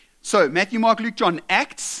So, Matthew, Mark, Luke, John,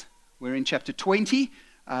 Acts, we're in chapter 20,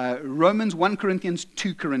 Romans, 1 Corinthians,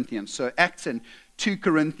 2 Corinthians. So, Acts and 2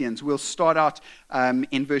 Corinthians. We'll start out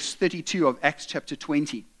in verse 32 of Acts chapter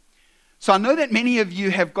 20. So I know that many of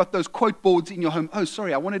you have got those quote boards in your home. Oh,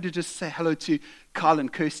 sorry, I wanted to just say hello to Carl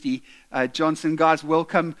and Kirsty Johnson. Guys,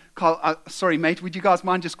 welcome. Carl, sorry, mate, would you guys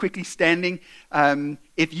mind just quickly standing?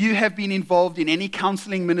 If you have been involved in any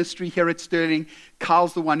counseling ministry here at Sterling,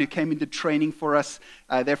 Carl's the one who came into training for us.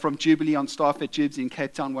 They're from Jubilee on staff at Jubes in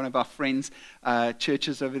Cape Town, one of our friends'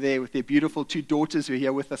 churches over there with their beautiful 2 daughters who are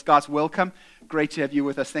here with us. Guys, welcome. Great to have you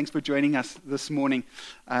with us. Thanks for joining us this morning.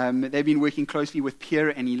 They've been working closely with Pierre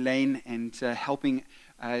and Elaine and helping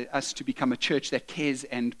us to become a church that cares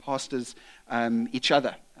and pastors each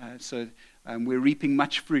other. So we're reaping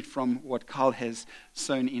much fruit from what Carl has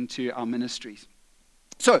sown into our ministries.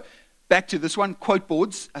 So back to this one, quote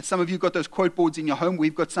boards. Some of you got those quote boards in your home.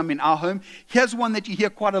 We've got some in our home. Here's one that you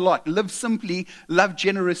hear quite a lot. Live simply, love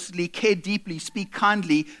generously, care deeply, speak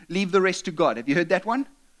kindly, leave the rest to God. Have you heard that one?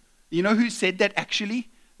 You know who said that actually?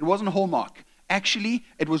 It wasn't Hallmark. Actually,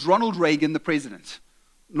 it was Ronald Reagan, the president.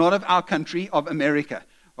 Not of our country, of America.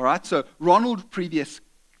 All right, so Ronald, previous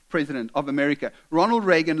president of America. Ronald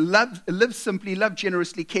Reagan, live simply, love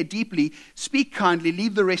generously, care deeply, speak kindly,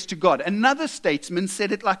 leave the rest to God. Another statesman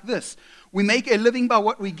said it like this: we make a living by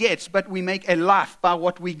what we get, but we make a life by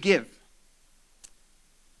what we give.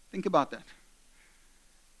 Think about that.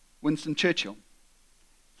 Winston Churchill.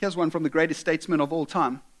 Here's one from the greatest statesman of all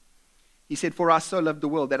time. He said, "For I so loved the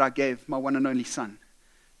world that I gave my one and only Son,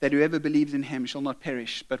 that whoever believes in him shall not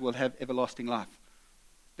perish, but will have everlasting life."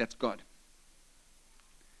 That's God.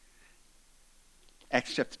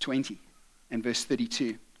 Acts chapter 20 and verse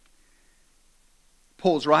 32.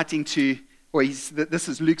 Paul's writing to, this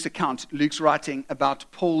is Luke's account. Luke's writing about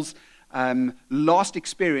Paul's last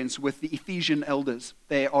experience with the Ephesian elders.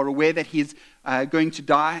 They are aware that he's going to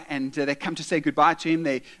die, and they come to say goodbye to him.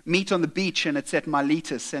 They meet on the beach, and it's at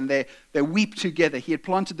Miletus, and they weep together. He had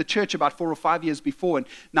planted the church about 4 or 5 years before, and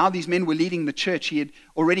now these men were leading the church. He had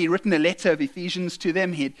already written a letter of Ephesians to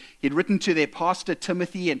them. He'd written to their pastor,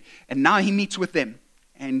 Timothy, and now he meets with them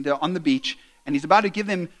and on the beach, and he's about to give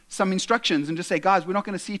them some instructions and just say, guys, we're not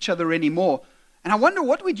going to see each other anymore. And I wonder,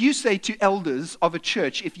 what would you say to elders of a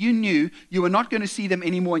church if you knew you were not going to see them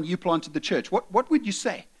anymore and you planted the church? What would you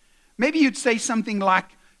say? Maybe you'd say something like,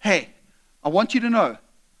 hey, I want you to know,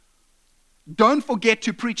 don't forget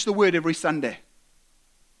to preach the word every Sunday.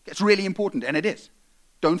 It's really important, and it is.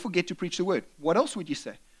 Don't forget to preach the word. What else would you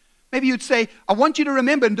say? Maybe you'd say, I want you to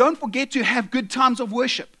remember, and don't forget to have good times of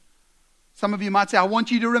worship. Some of you might say, I want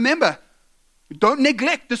you to remember, don't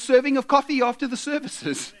neglect the serving of coffee after the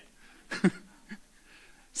services.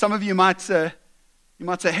 Some of you might say,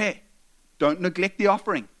 hey, don't neglect the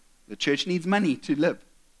offering. The church needs money to live.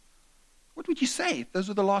 What would you say if those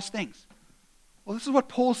were the last things? Well, this is what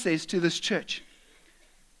Paul says to this church.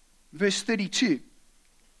 Verse 32.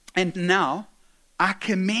 And now I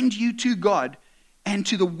commend you to God and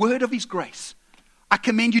to the word of his grace. I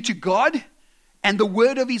commend you to God and the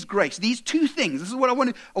word of his grace. These 2 things. This is what I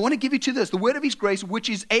want to give you to this. The word of his grace, which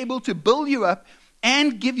is able to build you up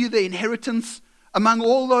and give you the inheritance among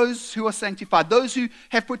all those who are sanctified, those who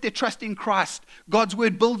have put their trust in Christ. God's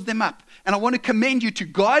word builds them up. And I want to commend you to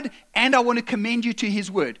God, and I want to commend you to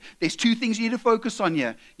his word. There's 2 things you need to focus on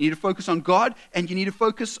here. You need to focus on God, and you need to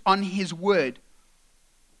focus on his word.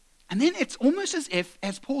 And then it's almost as if,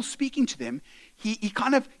 as Paul's speaking to them, he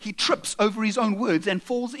trips over his own words and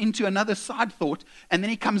falls into another side thought, and then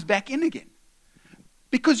he comes back in again.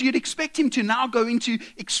 Because you'd expect him to now go into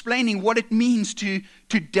explaining what it means to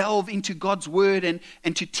delve into God's word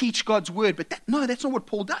and to teach God's word. But that's not what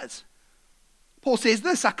Paul does. Paul says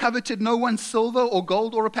this: I coveted no one's silver or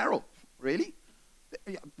gold or apparel. Really?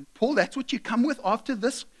 Paul, that's what you come with after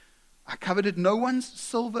this? I coveted no one's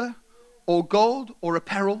silver or gold or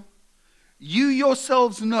apparel. You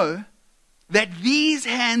yourselves know that these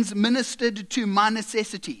hands ministered to my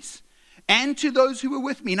necessities and to those who were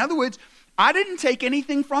with me. In other words, I didn't take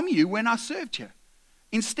anything from you when I served you.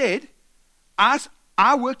 Instead,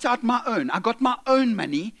 I worked out my own. I got my own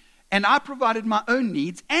money, and I provided my own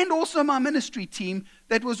needs, and also my ministry team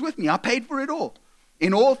that was with me. I paid for it all.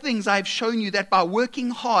 In all things, I have shown you that by working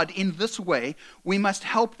hard in this way, we must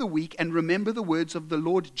help the weak and remember the words of the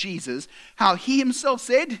Lord Jesus, how he himself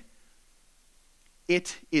said,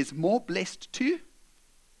 it is more blessed to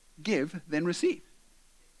give than receive.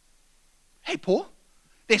 Hey, Paul,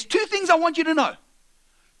 there's 2 things I want you to know.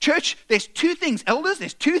 Church, there's 2 things. Elders,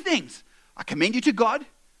 there's 2 things. I commend you to God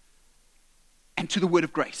and to the word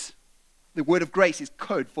of grace. The word of grace is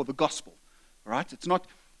code for the gospel. All right? It's not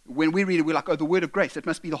when we read it, we're like, oh, the word of grace, that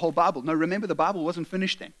must be the whole Bible. No, remember, the Bible wasn't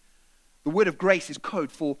finished then. The word of grace is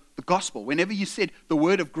code for the gospel. Whenever you said the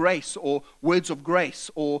word of grace or words of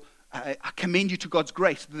grace or I commend you to God's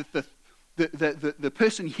grace, the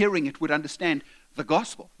person hearing it would understand the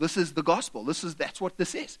gospel. This is the gospel. That's what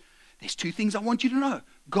this is. There's two things I want you to know,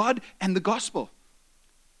 God and the gospel.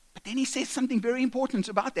 But then he says something very important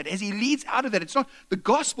about that. As he leads out of that, it's not, the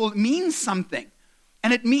gospel means something.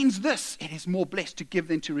 And it means this: it is more blessed to give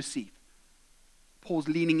than to receive. Paul's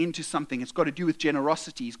leaning into something. It's got to do with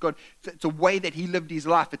generosity. It's a way that he lived his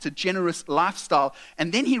life. It's a generous lifestyle.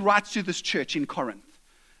 And then he writes to this church in Corinth.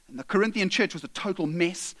 And the Corinthian church was a total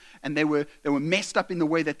mess, and they were messed up in the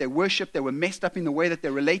way that they worshiped. They were messed up in the way that they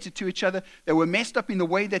related to each other. They were messed up in the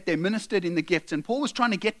way that they ministered in the gifts. And Paul was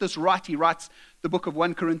trying to get this right. He writes the book of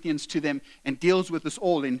 1 Corinthians to them and deals with this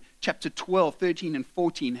all in chapter 12, 13, and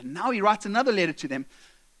 14. And now he writes another letter to them,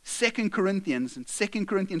 2 Corinthians, and 2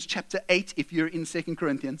 Corinthians chapter 8, if you're in 2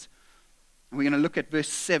 Corinthians. And we're going to look at verse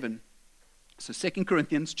 7. So 2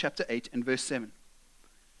 Corinthians chapter 8 and verse 7.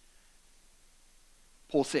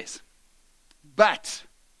 Paul says, but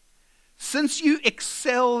since you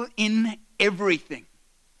excel in everything.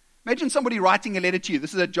 Imagine somebody writing a letter to you.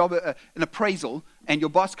 This is a job, an appraisal, and your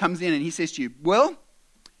boss comes in and he says to you, well,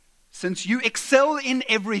 since you excel in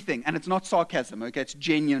everything, and it's not sarcasm, okay, it's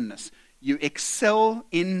genuineness. You excel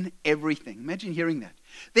in everything. Imagine hearing that.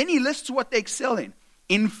 Then he lists what they excel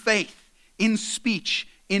in faith, in speech,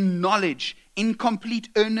 in knowledge, in complete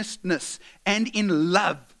earnestness, and in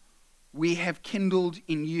love. We have kindled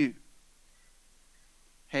in you.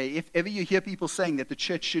 Hey, if ever you hear people saying that the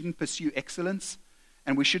church shouldn't pursue excellence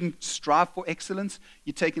and we shouldn't strive for excellence,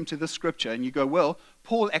 you take them to this scripture and you go, well,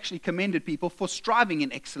 Paul actually commended people for striving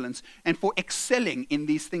in excellence and for excelling in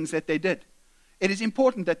these things that they did. It is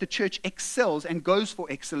important that the church excels and goes for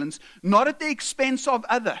excellence, not at the expense of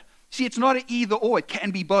other. See, it's not an either or, it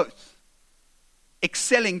can be both.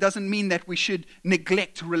 Excelling doesn't mean that we should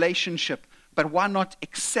neglect relationship. But why not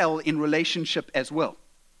excel in relationship as well?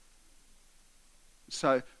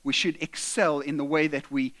 So we should excel in the way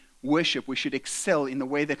that we worship. We should excel in the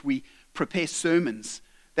way that we prepare sermons.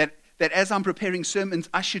 That as I'm preparing sermons,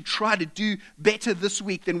 I should try to do better this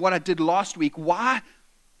week than what I did last week. Why?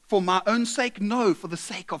 For my own sake? No, for the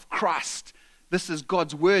sake of Christ. This is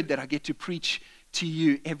God's word that I get to preach to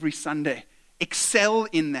you every Sunday. Excel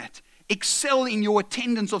in that. Excel in your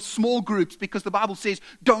attendance of small groups, because the Bible says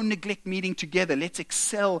don't neglect meeting together. Let's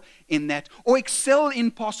excel in that. Or excel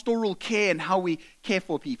in pastoral care and how we care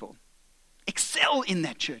for people. Excel in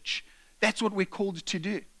that, church. That's what we're called to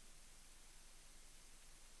do.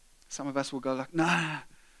 Some of us will go like, nah,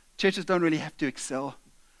 churches don't really have to excel.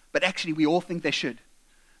 But actually we all think they should.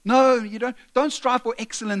 No, you don't strive for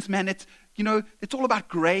excellence, man. It's all about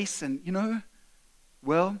grace and,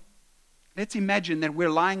 well, let's imagine that we're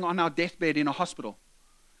lying on our deathbed in a hospital.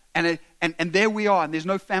 And there we are, and there's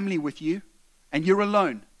no family with you, and you're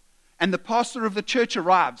alone. And the pastor of the church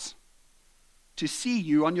arrives to see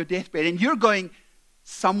you on your deathbed, and you're going,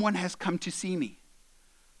 someone has come to see me.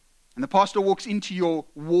 And the pastor walks into your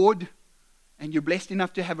ward, and you're blessed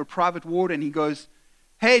enough to have a private ward, and he goes,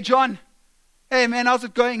 hey, John, hey, man, how's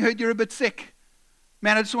it going? Heard you're a bit sick.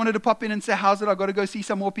 Man, I just wanted to pop in and say, how's it? I've got to go see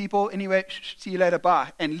some more people. Anyway, see you later,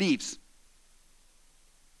 bye, and leaves.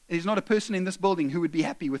 There's not a person in this building who would be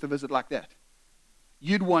happy with a visit like that.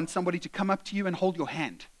 You'd want somebody to come up to you and hold your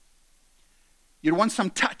hand. You'd want some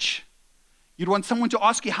touch. You'd want someone to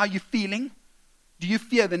ask you how you're feeling. Do you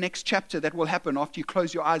fear the next chapter that will happen after you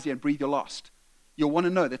close your eyes here and breathe your last? You'll want to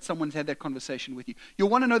know that someone's had that conversation with you. You'll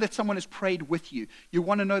want to know that someone has prayed with you. You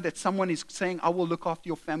want to know that someone is saying, I will look after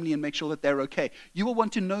your family and make sure that they're okay. You will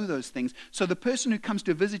want to know those things. So the person who comes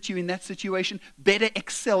to visit you in that situation better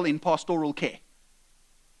excel in pastoral care.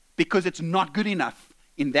 Because it's not good enough.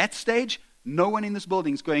 In that stage, no one in this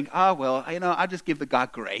building is going, I just give the guy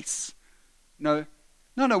grace. No,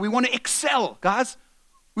 we want to excel, guys.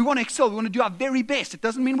 We want to excel. We want to do our very best. It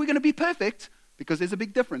doesn't mean we're going to be perfect, because there's a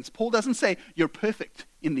big difference. Paul doesn't say you're perfect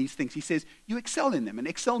in these things. He says you excel in them. And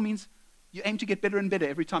excel means you aim to get better and better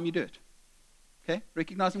every time you do it. Okay?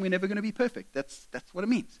 Recognizing we're never going to be perfect. That's what it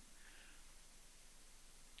means.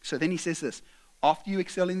 So then he says this. After you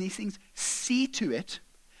excel in these things, see to it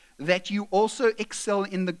that you also excel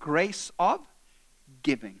in the grace of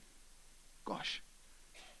giving. Gosh.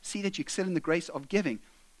 See that you excel in the grace of giving.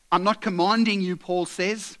 I'm not commanding you, Paul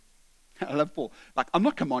says. I love Paul. I'm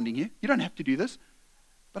not commanding you. You don't have to do this.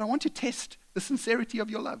 But I want to test the sincerity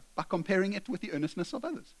of your love by comparing it with the earnestness of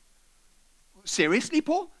others. Seriously,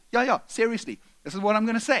 Paul? Yeah, seriously. This is what I'm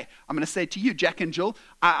going to say. I'm going to say to you, Jack and Jill,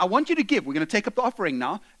 I want you to give. We're going to take up the offering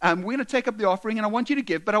now. We're going to take up the offering, and I want you to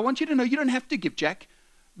give. But I want you to know you don't have to give, Jack.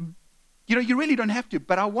 You really don't have to.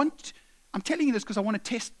 But I'm telling you this because I want to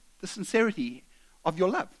test the sincerity of your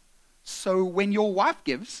love. So when your wife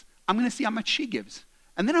gives, I'm going to see how much she gives.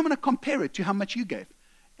 And then I'm going to compare it to how much you gave.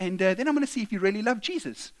 And then I'm going to see if you really love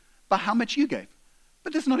Jesus by how much you gave.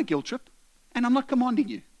 But this is not a guilt trip. And I'm not commanding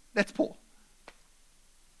you. That's Paul.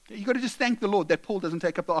 You've got to just thank the Lord that Paul doesn't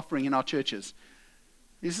take up the offering in our churches.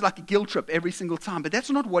 This is like a guilt trip every single time. But that's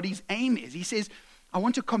not what his aim is. He says, I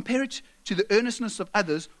want to compare it to the earnestness of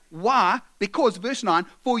others. Why? Because, verse 9,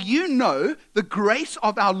 for you know the grace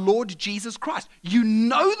of our Lord Jesus Christ. You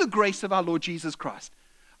know the grace of our Lord Jesus Christ.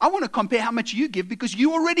 I want to compare how much you give because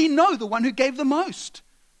you already know the one who gave the most.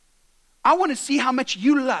 I want to see how much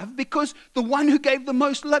you love because the one who gave the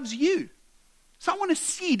most loves you. So I want to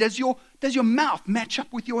see, does your mouth match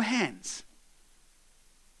up with your hands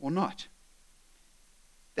or not?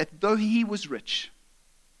 That though he was rich,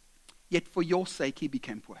 yet for your sake he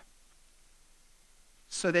became poor.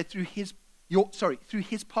 So that through his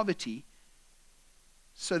poverty,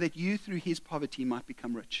 so that you through his poverty might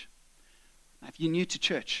become rich. Now, if you're new to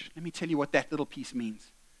church, let me tell you what that little piece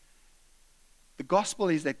means. The gospel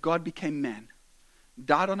is that God became man,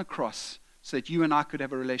 died on a cross so that you and I could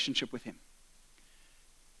have a relationship with him.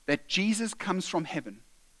 That Jesus comes from heaven.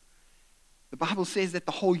 The Bible says that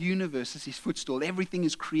the whole universe is his footstool. Everything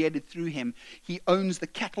is created through him. He owns the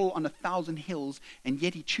cattle on 1,000 hills, and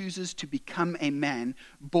yet he chooses to become a man,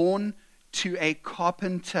 born to a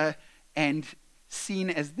carpenter and seen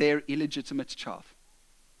as their illegitimate child.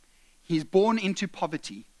 He's born into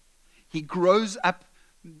poverty. He grows up.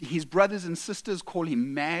 His brothers and sisters call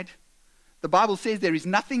him mad. The Bible says there is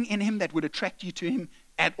nothing in him that would attract you to him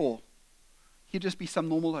at all. He'd just be some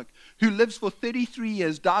normal oak who lives for 33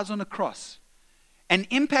 years, dies on a cross, and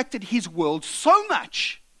impacted his world so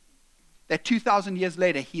much that 2,000 years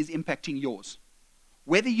later, he is impacting yours.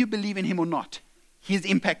 Whether you believe in him or not, he is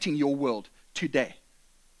impacting your world today.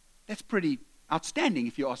 That's pretty outstanding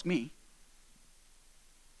if you ask me.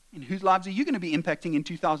 In whose lives are you going to be impacting in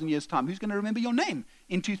 2,000 years' time? Who's going to remember your name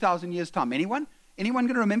in 2,000 years' time? Anyone? Anyone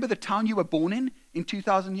going to remember the town you were born in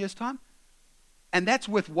 2,000 years' time? And that's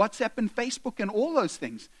with WhatsApp and Facebook and all those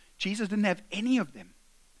things. Jesus didn't have any of them.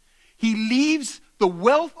 He leaves the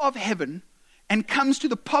wealth of heaven and comes to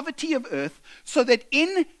the poverty of earth so that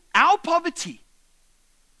in our poverty,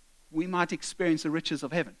 we might experience the riches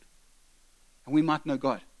of heaven. And we might know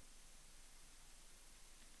God.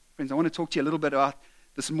 Friends, I want to talk to you a little bit about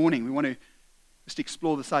this morning. We want to just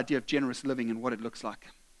explore this idea of generous living and what it looks like.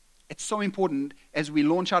 It's so important as we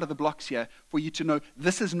launch out of the blocks here for you to know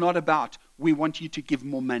this is not about we want you to give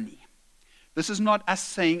more money. This is not us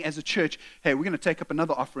saying as a church, hey, we're going to take up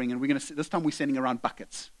another offering and this time we're sending around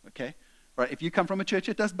buckets, okay? Right? If you come from a church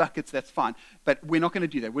that does buckets, that's fine. But we're not going to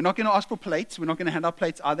do that. We're not going to ask for plates. We're not going to hand out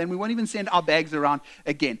plates either. And we won't even send our bags around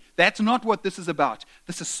again. That's not what this is about.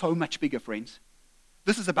 This is so much bigger, friends.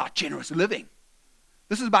 This is about generous living.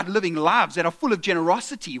 This is about living lives that are full of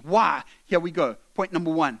generosity. Why? Here we go. Point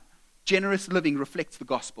number 1. Generous living reflects the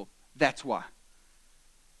gospel. That's why.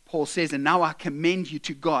 Paul says, and now I commend you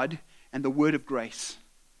to God and the word of grace.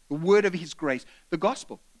 The word of his grace. The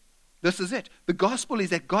gospel. This is it. The gospel is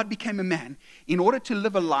that God became a man in order to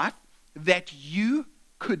live a life that you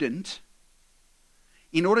couldn't,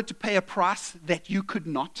 in order to pay a price that you could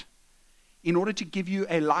not, in order to give you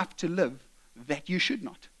a life to live that you should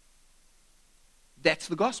not. That's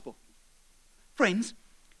the gospel. Friends,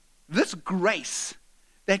 this grace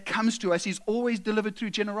that comes to us is always delivered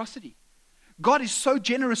through generosity. God is so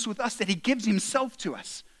generous with us that he gives himself to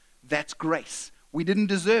us. That's grace. We didn't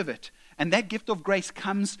deserve it. And that gift of grace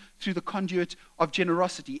comes through the conduit of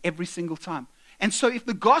generosity every single time. And so if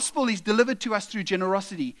the gospel is delivered to us through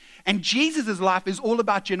generosity, and Jesus' life is all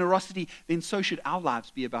about generosity, then so should our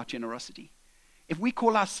lives be about generosity. If we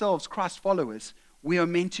call ourselves Christ followers, we are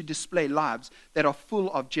meant to display lives that are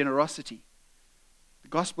full of generosity. The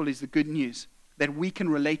gospel is the good news that we can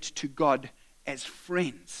relate to God as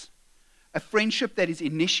friends. A friendship that is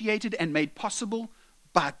initiated and made possible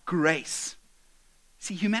by grace.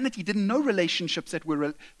 See, humanity didn't know relationships that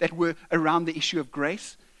were around the issue of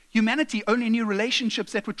grace. Humanity only knew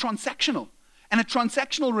relationships that were transactional. And a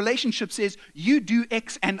transactional relationship says, you do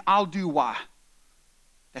X and I'll do Y.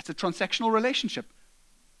 That's a transactional relationship.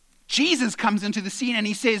 Jesus comes into the scene and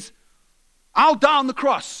he says, I'll die on the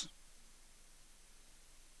cross.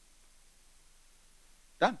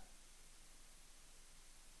 Done.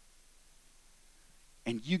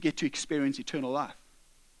 And you get to experience eternal life.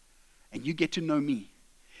 And you get to know me.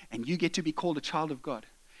 and you get to be called a child of God,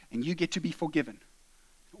 and you get to be forgiven.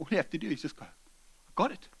 All you have to do is just go, I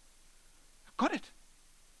got it. I got it.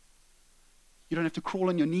 You don't have to crawl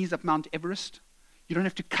on your knees up Mount Everest. You don't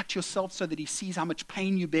have to cut yourself so that he sees how much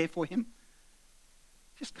pain you bear for him.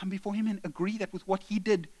 Just come before him and agree that with what he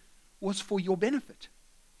did was for your benefit.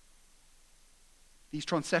 These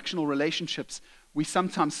transactional relationships we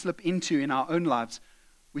sometimes slip into in our own lives.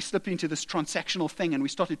 We slip into this transactional thing and we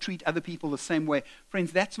start to treat other people the same way.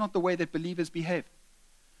 Friends, that's not the way that believers behave.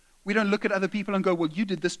 We don't look at other people and go, well, you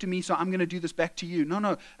did this to me, so I'm going to do this back to you.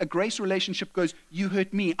 No. A grace relationship goes, you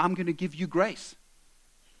hurt me, I'm going to give you grace.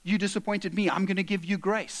 You disappointed me, I'm going to give you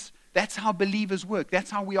grace. That's how believers work.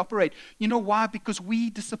 That's how we operate. You know why? Because we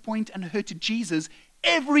disappoint and hurt Jesus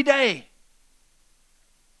every day.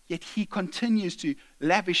 Yet he continues to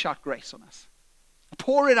lavish out grace on us.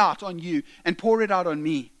 Pour it out on you and pour it out on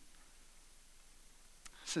me.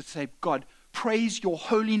 So say, God, praise your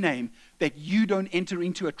holy name that you don't enter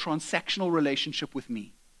into a transactional relationship with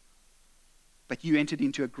me, but you entered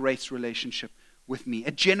into a grace relationship with me,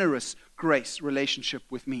 a generous grace relationship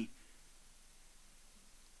with me.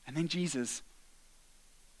 And then Jesus,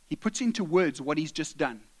 he puts into words what he's just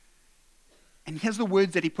done. And here's the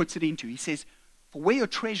words that he puts it into. He says, for where your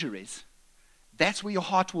treasure is, that's where your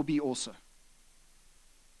heart will be also.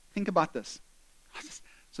 Think about this. I was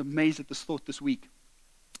amazed at this thought this week.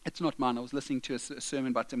 It's not mine. I was listening to a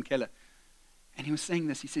sermon by Tim Keller. And he was saying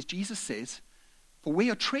this. He says, Jesus says, for where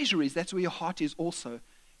your treasure is, that's where your heart is also.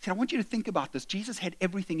 He said, I want you to think about this. Jesus had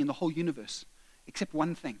everything in the whole universe except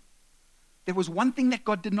one thing. There was one thing that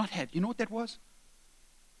God did not have. You know what that was?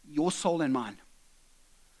 Your soul and mine.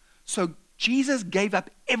 So Jesus gave up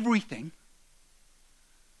everything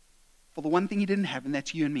for the one thing he didn't have, and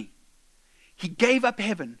that's you and me. He gave up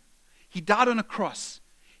heaven. He died on a cross.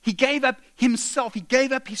 He gave up himself. He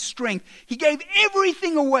gave up his strength. He gave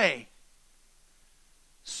everything away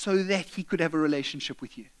so that he could have a relationship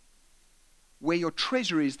with you. Where your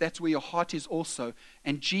treasure is, that's where your heart is also.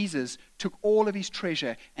 And Jesus took all of his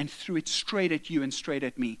treasure and threw it straight at you and straight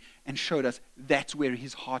at me and showed us that's where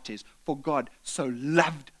his heart is. For God so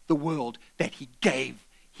loved the world that he gave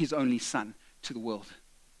his only son to the world.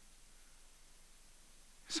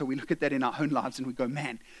 So we look at that in our own lives and we go,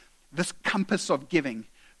 man, this compass of giving,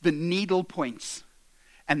 the needle points,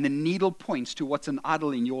 and the needle points to what's an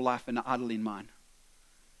idol in your life and an idol in mine.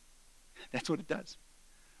 That's what it does.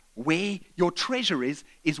 Where your treasure is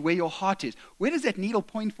where your heart is. Where does that needle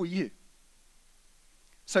point for you?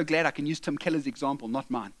 So glad I can use Tim Keller's example, not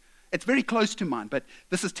mine. It's very close to mine, but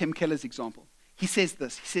this is Tim Keller's example. He says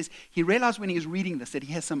this. He says he realized when he was reading this that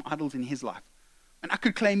he has some idols in his life. And I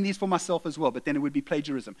could claim these for myself as well, but then it would be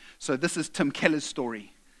plagiarism. So this is Tim Keller's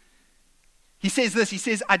story. He says this, he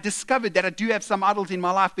says, I discovered that I do have some idols in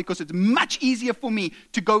my life because it's much easier for me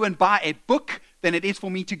to go and buy a book than it is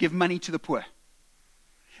for me to give money to the poor.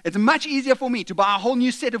 It's much easier for me to buy a whole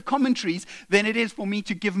new set of commentaries than it is for me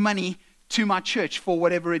to give money to my church for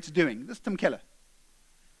whatever it's doing. This is Tim Keller.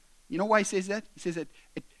 You know why he says that? He says that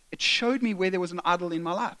it showed me where there was an idol in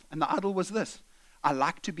my life. And the idol was this. I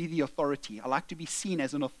like to be the authority. I like to be seen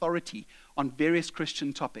as an authority on various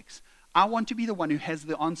Christian topics. I want to be the one who has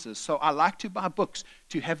the answers. So I like to buy books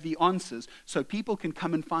to have the answers so people can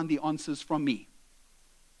come and find the answers from me.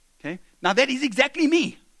 Okay? Now that is exactly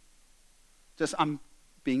me. Just I'm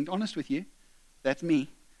being honest with you. That's me.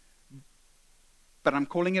 But I'm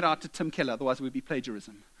calling it out to Tim Keller, otherwise it would be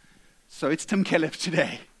plagiarism. So it's Tim Keller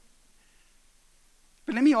today.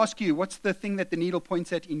 But let me ask you, what's the thing that the needle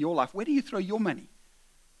points at in your life? Where do you throw your money?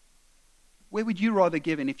 Where would you rather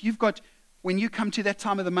give in? If you've got, when you come to that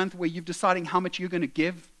time of the month where you're deciding how much you're going to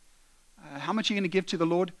give, how much you're going to give to the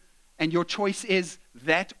Lord, and your choice is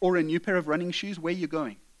that or a new pair of running shoes, where are you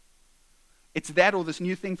going? It's that or this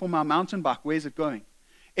new thing for my mountain bike, where's it going?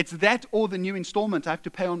 It's that or the new installment I have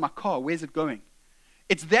to pay on my car, where's it going?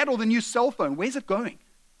 It's that or the new cell phone, where's it going?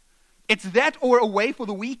 It's that or away for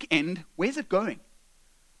the weekend, where's it going?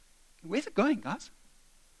 Where's it going, guys?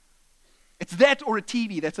 It's that or a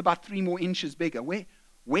TV that's about 3 more inches bigger.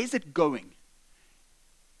 Where's it going?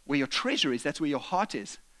 Where your treasure is, that's where your heart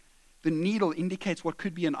is. The needle indicates what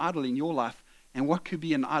could be an idol in your life and what could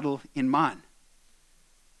be an idol in mine.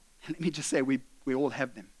 And let me just say, we all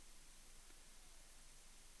have them.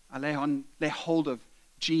 I lay hold of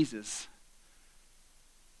Jesus.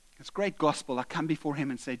 It's great gospel. I come before him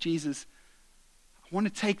and say, Jesus, I want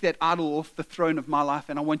to take that idol off the throne of my life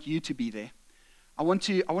and I want you to be there. I want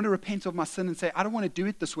to repent of my sin and say, I don't want to do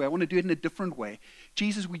it this way. I want to do it in a different way.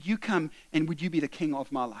 Jesus, would you come and would you be the king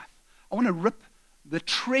of my life? I want to rip the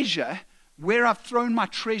treasure where I've thrown my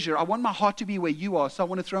treasure. I want my heart to be where you are, so I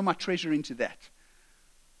want to throw my treasure into that.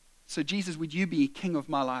 So Jesus, would you be king of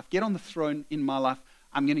my life? Get on the throne in my life.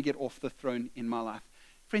 I'm going to get off the throne in my life.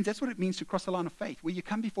 Friends, that's what it means to cross the line of faith, where you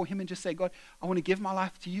come before him and just say, God, I want to give my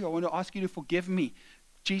life to you. I want to ask you to forgive me.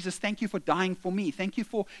 Jesus, thank you for dying for me. Thank you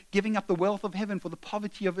for giving up the wealth of heaven for the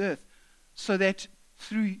poverty of earth, so that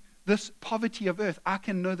through this poverty of earth, I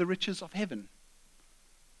can know the riches of heaven.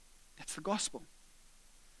 That's the gospel.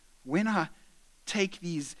 When I take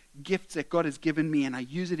these gifts that God has given me and I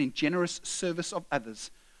use it in generous service of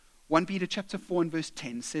others, 1 Peter chapter 4 and verse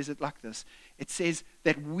 10 says it like this. It says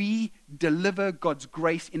that we deliver God's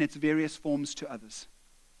grace in its various forms to others.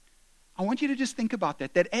 I want you to just think about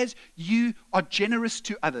that as you are generous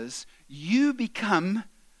to others, you become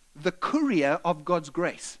the courier of God's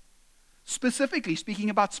grace. Specifically speaking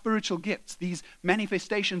about spiritual gifts, these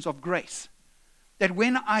manifestations of grace. That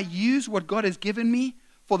when I use what God has given me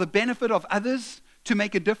for the benefit of others, to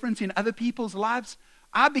make a difference in other people's lives,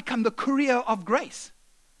 I become the courier of grace.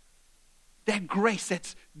 That grace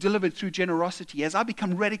that's delivered through generosity. As I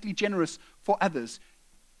become radically generous for others,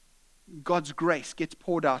 God's grace gets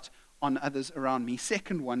poured out on others around me.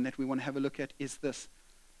 Second one that we want to have a look at is this.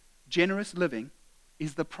 Generous living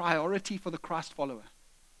is the priority for the Christ follower.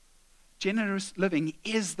 Generous living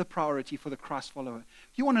is the priority for the Christ follower.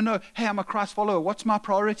 If you want to know, hey, I'm a Christ follower, what's my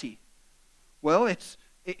priority? Well,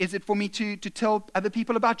 is it for me to tell other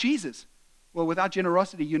people about Jesus? Well, without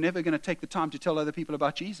generosity, you're never going to take the time to tell other people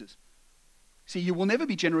about Jesus. See, you will never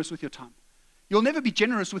be generous with your time. You'll never be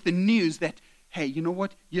generous with the news that, hey, you know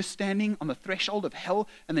what? You're standing on the threshold of hell,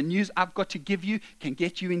 and the news I've got to give you can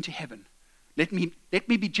get you into heaven. Let me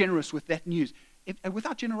be generous with that news.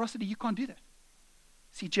 Without generosity, you can't do that.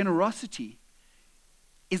 See, generosity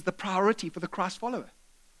is the priority for the Christ follower.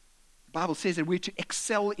 The Bible says that we're to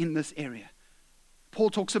excel in this area.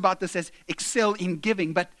 Paul talks about this as excel in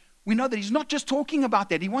giving, but we know that he's not just talking about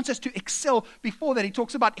that. He wants us to excel before that. He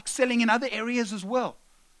talks about excelling in other areas as well.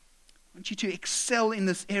 I want you to excel in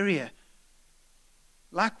this area.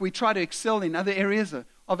 Like we try to excel in other areas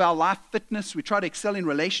of our life, fitness. We try to excel in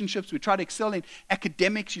relationships. We try to excel in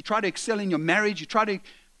academics. You try to excel in your marriage.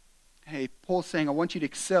 Hey, Paul's saying, I want you to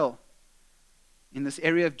excel in this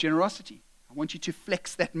area of generosity. I want you to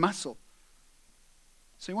flex that muscle.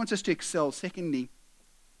 So he wants us to excel. Secondly,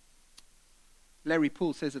 Larry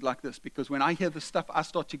Poole says it like this, because when I hear this stuff, I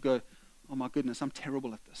start to go, oh my goodness, I'm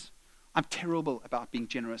terrible at this. I'm terrible about being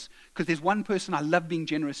generous. Because there's one person I love being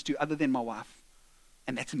generous to other than my wife,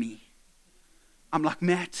 and that's me. I'm like,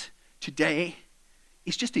 Matt, today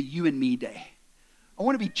is just a you and me day. I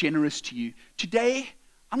want to be generous to you. Today,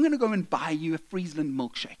 I'm going to go and buy you a Friesland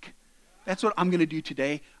milkshake. That's what I'm going to do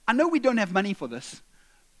today. I know we don't have money for this,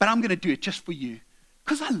 but I'm going to do it just for you.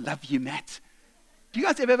 Because I love you, Matt. Do you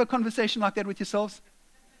guys ever have a conversation like that with yourselves?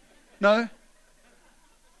 No?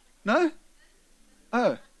 No?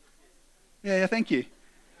 Oh. Yeah, thank you.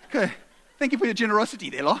 Okay. Thank you for your generosity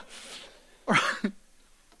there, Law. All right.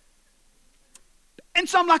 And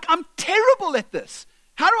so I'm like, I'm terrible at this.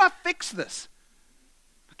 How do I fix this?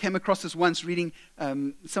 I came across this once reading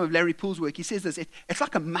some of Larry Poole's work. He says this, it's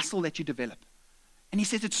like a muscle that you develop. And he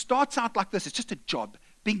says it starts out like this. It's just a job.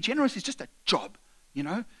 Being generous is just a job, you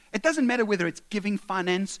know. It doesn't matter whether it's giving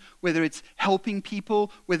finance, whether it's helping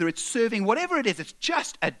people, whether it's serving, whatever it is, it's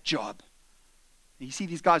just a job. And you see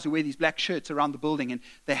these guys who wear these black shirts around the building, and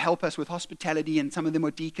they help us with hospitality, and some of them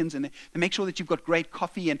are deacons, and they make sure that you've got great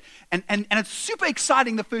coffee, and it's super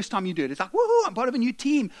exciting the first time you do it. It's like, woohoo, I'm part of a new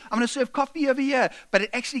team. I'm going to serve coffee over here. But it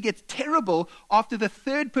actually gets terrible after the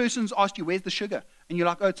third person's asked you, where's the sugar? And you're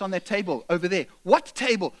like, oh, it's on that table over there. What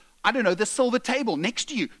table? I don't know, the silver table next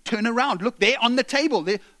to you. Turn around. Look, there on the table.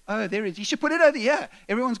 There. Oh, there it is. You should put it over here.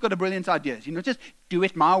 Everyone's got a brilliant idea. You know, just do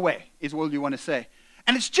it my way is all you want to say.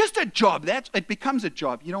 And it's just a job. It becomes a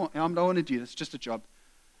job. I don't want to do this. It's just a job.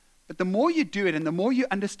 But the more you do it and the more you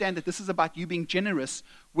understand that this is about you being generous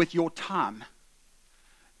with your time,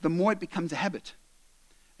 the more it becomes a habit.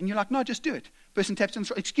 And you're like, no, just do it. Person taps on the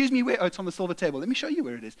shoulder. Excuse me, where? Oh, it's on the silver table. Let me show you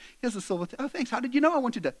where it is. Here's the silver table. Oh, thanks. How did you know I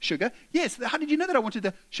wanted the sugar? Yes. How did you know that I wanted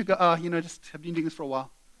the sugar? Just have been doing this for a while.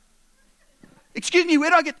 Excuse me, where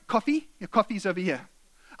do I get coffee? Your coffee's over here.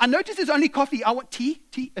 I noticed there's only coffee. I want tea.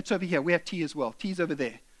 Tea, it's over here. We have tea as well. Tea's over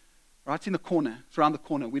there. Right? It's in the corner. It's around the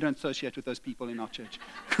corner. We don't associate with those people in our church.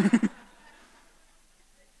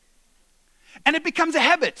 And it becomes a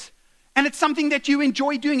habit. And it's something that you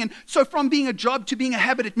enjoy doing. And so from being a job to being a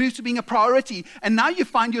habit, it moves to being a priority. And now you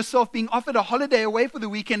find yourself being offered a holiday away for the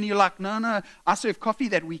weekend. And you're like, no, I serve coffee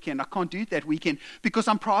that weekend. I can't do it that weekend because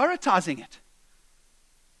I'm prioritizing it.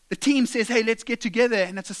 The team says, hey, let's get together,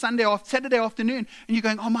 and it's a Saturday afternoon, and you're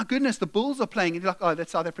going, oh my goodness, the Bulls are playing, and you're like, oh,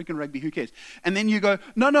 that's South African rugby, who cares? And then you go,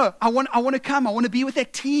 no, I want to come, I want to be with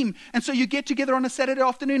that team, and so you get together on a Saturday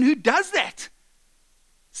afternoon. Who does that?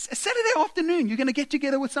 Saturday afternoon, you're going to get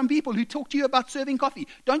together with some people who talk to you about serving coffee.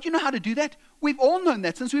 Don't you know how to do that? We've all known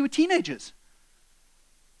that since we were teenagers.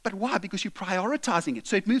 But why? Because you're prioritizing it.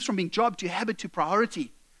 So it moves from being job to habit to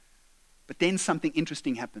priority. But then something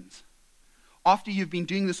interesting happens. After you've been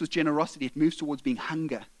doing this with generosity, it moves towards being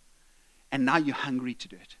hunger. And now you're hungry to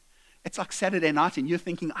do it. It's like Saturday night and you're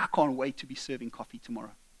thinking, I can't wait to be serving coffee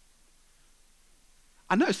tomorrow.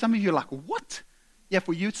 I know some of you are like, what? Yeah,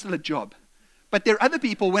 for you it's still a job. But there are other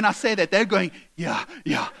people, when I say that, they're going, yeah.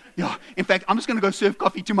 In fact, I'm just going to go serve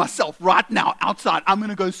coffee to myself right now, outside. I'm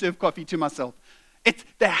going to go serve coffee to myself.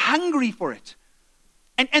 They're hungry for it.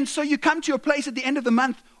 And so you come to a place at the end of the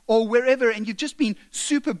month or wherever, and you've just been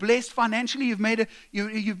super blessed financially.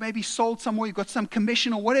 You've maybe sold somewhere, you've got some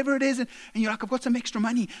commission or whatever it is, and you're like, I've got some extra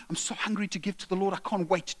money. I'm so hungry to give to the Lord. I can't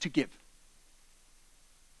wait to give.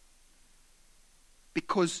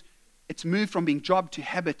 Because it's moved from being job to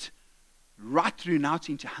habit right through now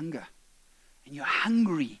into hunger. And you're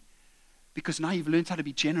hungry because now you've learned how to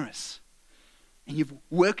be generous. And you've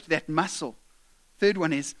worked that muscle. Third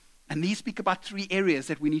one is, and these speak about 3 areas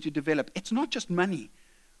that we need to develop. It's not just money.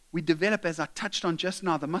 We develop, as I touched on just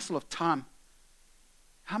now, the muscle of time.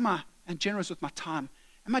 How am I generous with my time?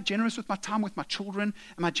 Am I generous with my time with my children?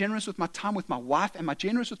 Am I generous with my time with my wife? Am I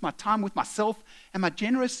generous with my time with myself? Am I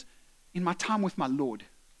generous in my time with my Lord?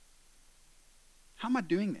 How am I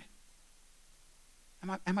doing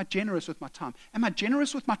that? Am I generous with my time? Am I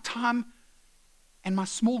generous with my time and my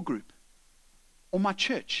small group or my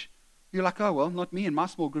church? You're like, oh, well, not me and my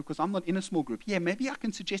small group because I'm not in a small group. Yeah, maybe I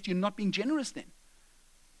can suggest you're not being generous then.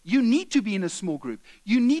 You need to be in a small group.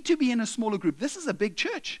 You need to be in a smaller group. This is a big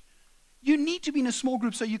church. You need to be in a small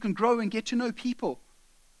group so you can grow and get to know people.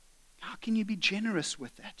 How can you be generous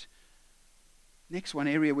with that? Next one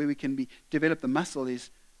area where we can develop the muscle is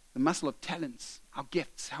the muscle of talents, our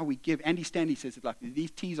gifts, how we give. Andy Stanley says it like this.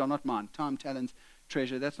 These T's are not mine. Time, talents,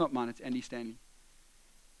 treasure. That's not mine. It's Andy Stanley.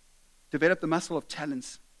 Develop the muscle of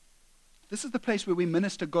talents. This is the place where we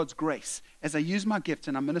minister God's grace. As I use my gifts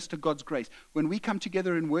and I minister God's grace. When we come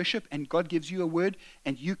together in worship and God gives you a word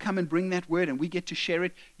and you come and bring that word and we get to share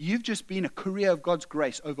it, you've just been a courier of God's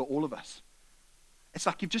grace over all of us. It's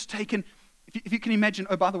like you've just taken, if you can imagine,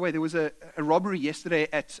 oh, by the way, there was a robbery yesterday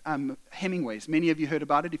at Hemingway's. Many of you heard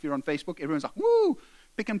about it. If you're on Facebook, everyone's like, woo,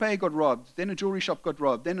 Pick n Pay got robbed. Then a jewelry shop got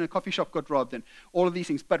robbed. Then a coffee shop got robbed and all of these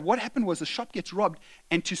things. But what happened was the shop gets robbed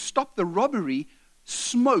and to stop the robbery,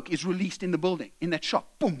 smoke is released in the building, in that shop.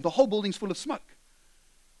 Boom, the whole building's full of smoke.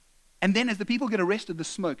 And then as the people get arrested, the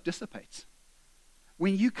smoke dissipates.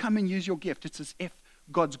 When you come and use your gift, it's as if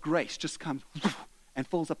God's grace just comes and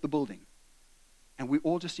fills up the building. And we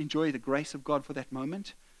all just enjoy the grace of God for that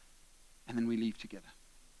moment, and then we leave together.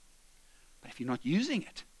 But if you're not using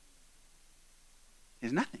it,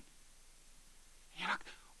 there's nothing. And you're like,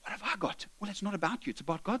 what have I got? Well, it's not about you. It's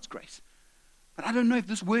about God's grace. But I don't know if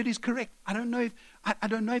this word is correct. I don't know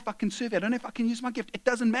if I can serve it. I don't know if I can use my gift. It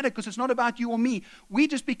doesn't matter because it's not about you or me. We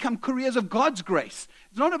just become couriers of God's grace.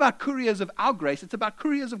 It's not about couriers of our grace. It's about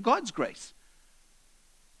couriers of God's grace.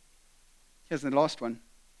 Here's the last one.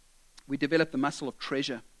 We develop the muscle of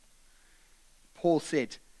treasure. Paul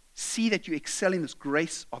said, see that you excel in this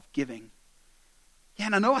grace of giving. Yeah,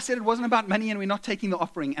 and I know I said it wasn't about money and we're not taking the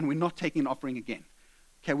offering and we're not taking an offering again.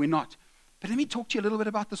 Okay, we're not. But let me talk to you a little bit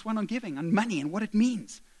about this one on giving, on money and what it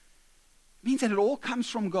means. It means that it all comes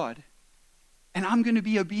from God. And I'm going to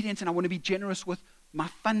be obedient and I want to be generous with my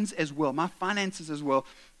funds as well, my finances as well.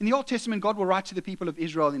 In the Old Testament, God will write to the people of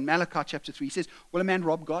Israel in Malachi chapter 3. He says, will a man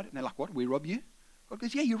rob God? And they're like, what? We rob you? God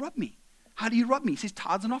goes, yeah, you rob me. How do you rob me? He says,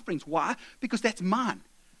 tithes and offerings. Why? Because that's mine.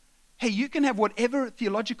 Hey, you can have whatever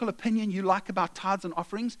theological opinion you like about tithes and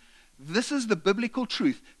offerings. This is the biblical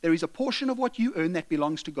truth. There is a portion of what you earn that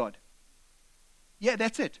belongs to God. Yeah,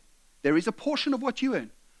 that's it. There is a portion of what you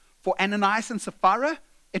earn. For Ananias and Sapphira,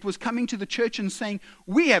 it was coming to the church and saying,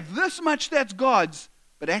 we have this much that's God's.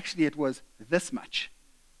 But actually it was this much.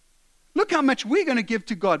 Look how much we're going to give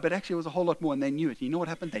to God. But actually it was a whole lot more and they knew it. You know what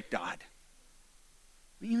happened? They died.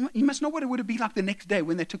 You must know what it would have been like the next day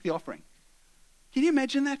when they took the offering. Can you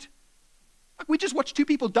imagine that? Like we just watched 2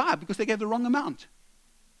 people die because they gave the wrong amount.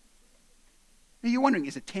 Now you're wondering,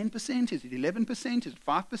 is it 10%? Is it 11%? Is it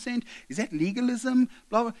 5%? Is that legalism?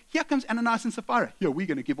 Blah, blah. Here comes Ananias and Sapphira. Yeah, we're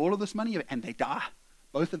going to give all of this money. And they die.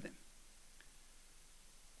 Both of them.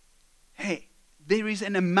 Hey, there is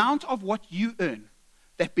an amount of what you earn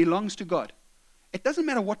that belongs to God. It doesn't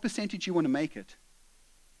matter what percentage you want to make it.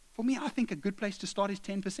 For me, I think a good place to start is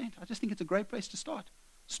 10%. I just think it's a great place to start.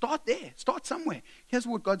 Start there. Start somewhere. Here's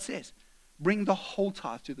what God says. Bring the whole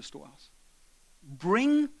tithe to the storehouse.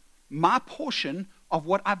 Bring my portion of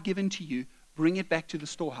what I've given to you, bring it back to the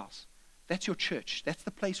storehouse. That's your church. That's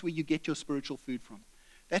the place where you get your spiritual food from.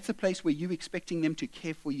 That's the place where you're expecting them to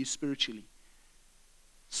care for you spiritually.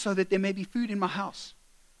 So that there may be food in my house.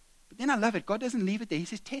 But then I love it. God doesn't leave it there. He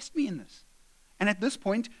says, test me in this. And at this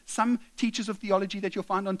point, some teachers of theology that you'll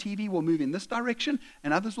find on TV will move in this direction,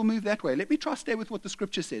 and others will move that way. Let me try to stay with what the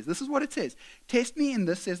scripture says. This is what it says. Test me in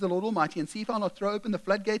this, says the Lord Almighty, and see if I'll not throw open the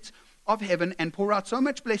floodgates of heaven and pour out so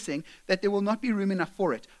much blessing that there will not be room enough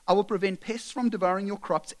for it. I will prevent pests from devouring your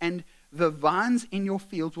crops, and the vines in your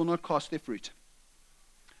fields will not cast their fruit.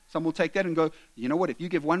 Some will take that and go, you know what, if you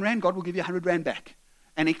give 1 rand, God will give you 100 rand back.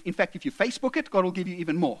 And in fact, if you Facebook it, God will give you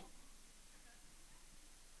even more.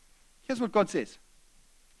 Here's what God says.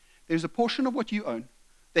 There's a portion of what you own,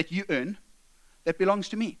 that you earn, that belongs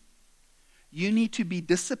to me. You need to be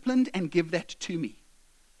disciplined and give that to me.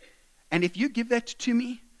 And if you give that to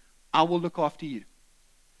me, I will look after you.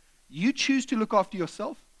 You choose to look after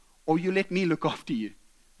yourself, or you let me look after you.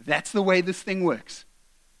 That's the way this thing works.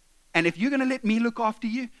 And if you're going to let me look after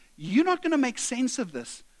you, you're not going to make sense of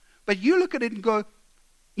this. But you look at it and go,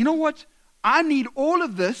 you know what? I need all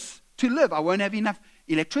of this to live. I won't have enough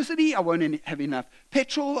electricity. I won't have enough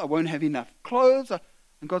petrol. I won't have enough clothes.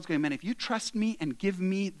 And God's going, man, if you trust me and give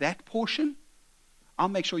me that portion, I'll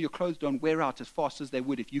make sure your clothes don't wear out as fast as they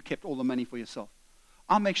would if you kept all the money for yourself.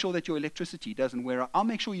 I'll make sure that your electricity doesn't wear out. I'll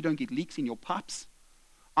make sure you don't get leaks in your pipes.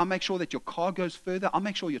 I'll make sure that your car goes further. I'll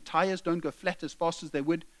make sure your tires don't go flat as fast as they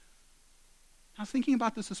would. I was thinking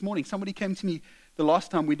about this morning. Somebody came to me the last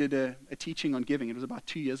time we did a teaching on giving. It was about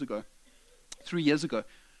 3 years ago.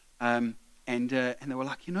 And they were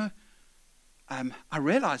like, I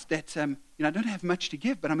realized that I don't have much to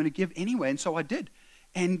give, but I'm going to give anyway. And so I did.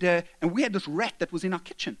 And we had this rat that was in our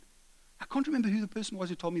kitchen. I can't remember who the person was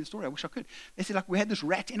who told me the story. I wish I could. They said, we had this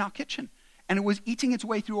rat in our kitchen. And it was eating its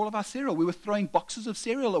way through all of our cereal. We were throwing boxes of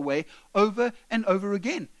cereal away over and over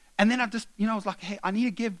again. And then I just, I was like, hey, I need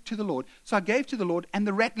to give to the Lord. So I gave to the Lord, and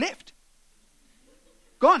the rat left.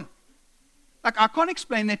 Gone. Like, I can't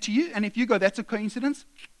explain that to you. And if you go, that's a coincidence,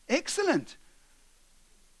 excellent.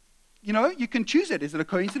 You can choose it. Is it a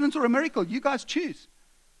coincidence or a miracle? You guys choose.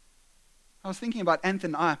 I was thinking about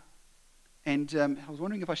Anthony and I, and I was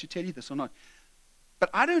wondering if I should tell you this or not.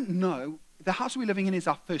 But I don't know. The house we're living in is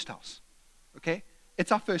our first house. Okay?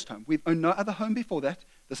 It's our first home. We've owned no other home before that.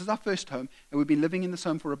 This is our first home, and we've been living in this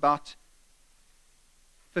home for about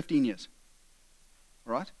 15 years.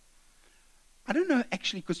 All right? I don't know,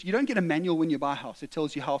 actually, because you don't get a manual when you buy a house. It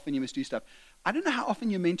tells you how often you must do stuff. I don't know how often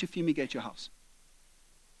you're meant to fumigate your house.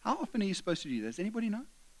 How often are you supposed to do that? Does anybody know?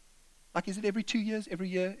 Like, is it every 2 years, every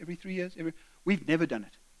year, every 3 years? We've never done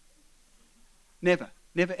it. Never,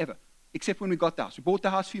 ever. Except when we got the house. We bought the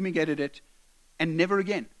house, fumigated it, and never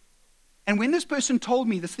again. And when this person told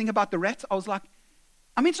me this thing about the rats, I was like,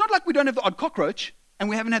 it's not like we don't have the odd cockroach, and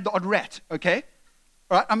we haven't had the odd rat, okay?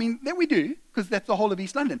 All right? Then we do, because that's the whole of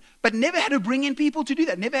East London. But never had to bring in people to do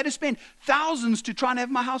that. Never had to spend thousands to try and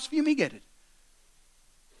have my house fumigated.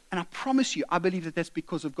 And I promise you, I believe that that's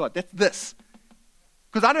because of God. That's this.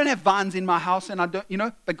 Because I don't have vines in my house, and I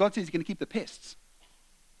don't, but God says He's going to keep the pests.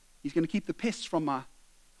 He's going to keep the pests from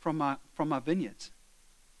my vineyards.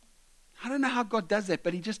 I don't know how God does that,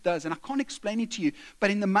 but He just does. And I can't explain it to you.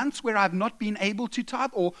 But in the months where I've not been able to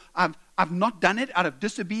tithe, or I've not done it out of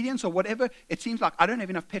disobedience or whatever, it seems like I don't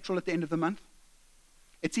have enough petrol at the end of the month.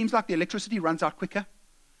 It seems like the electricity runs out quicker.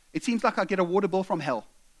 It seems like I get a water bill from hell.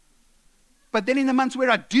 But then in the months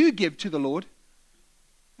where I do give to the Lord,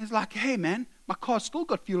 it's like, hey man, my car's still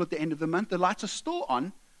got fuel at the end of the month. The lights are still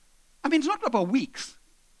on. It's not about weeks,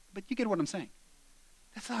 but you get what I'm saying.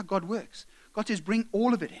 That's how God works. God says, bring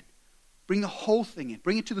all of it in. Bring the whole thing in.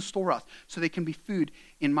 Bring it to the storehouse so there can be food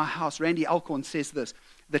in my house. Randy Alcorn says this: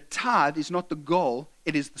 the tithe is not the goal,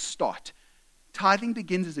 it is the start. Tithing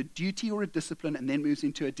begins as a duty or a discipline and then moves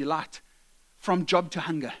into a delight. From job to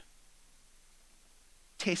hunger.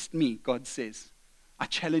 Test me, God says. I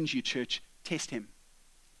challenge you, church. Test Him.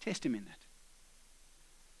 Test Him in that.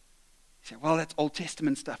 You say, well, that's Old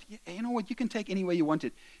Testament stuff. Yeah, you know what? You can take any way you want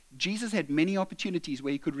it. Jesus had many opportunities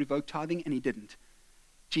where He could revoke tithing, and He didn't.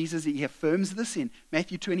 Jesus, He affirms this in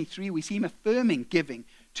Matthew 23. We see Him affirming giving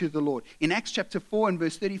to the Lord. In Acts chapter 4 and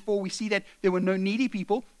verse 34, we see that there were no needy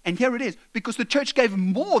people. And here it is, because the church gave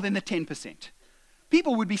more than the 10%.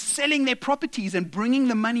 People would be selling their properties and bringing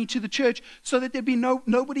the money to the church so that there'd be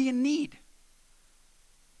nobody in need.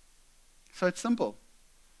 So it's simple.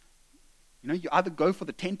 You either go for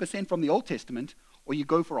the 10% from the Old Testament, or you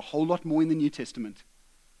go for a whole lot more in the New Testament.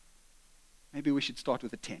 Maybe we should start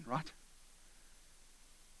with a 10, right?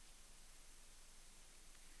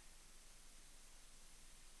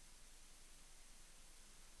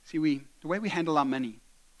 See, the way we handle our money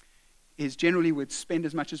is generally we'd spend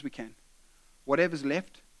as much as we can. Whatever's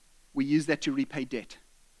left, we use that to repay debt.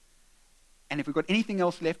 And if we've got anything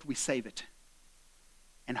else left, we save it.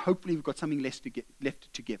 And hopefully we've got something left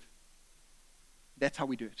to give. That's how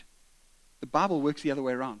we do it. The Bible works the other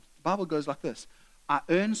way around. The Bible goes like this. I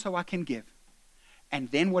earn so I can give.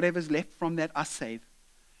 And then whatever's left from that, I save.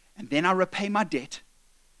 And then I repay my debt.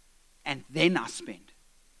 And then I spend.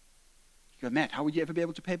 You go, Matt, how would you ever be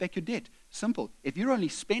able to pay back your debt? Simple. If you're only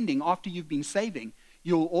spending after you've been saving,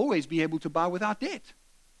 you'll always be able to buy without debt.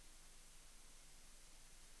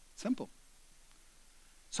 Simple.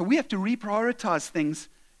 So we have to reprioritize things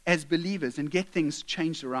as believers and get things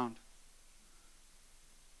changed around.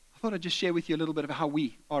 I thought I'd just share with you a little bit of how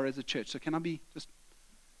we are as a church. So can I be just,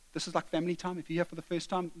 this is like family time. If you're here for the first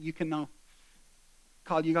time, you can now,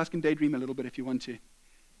 Carl, you guys can daydream a little bit if you want to.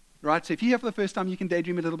 Right, so if you're here for the first time, you can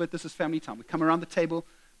daydream a little bit. This is family time. We come around the table.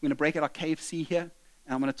 We're going to break out our KFC here,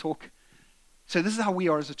 and I'm going to talk. So this is how we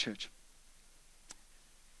are as a church.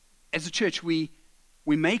 As a church, we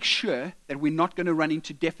make sure that we're not going to run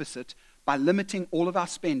into deficit by limiting all of our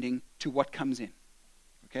spending to what comes in.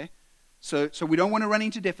 Okay? So we don't want to run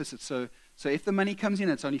into deficit. So if the money comes in,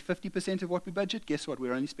 it's only 50% of what we budget. Guess what?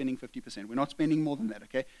 We're only spending 50%. We're not spending more than that.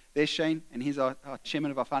 Okay? There's Shane, and he's our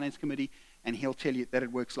chairman of our finance committee. And he'll tell you that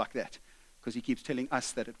it works like that, because he keeps telling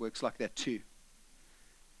us that it works like that too.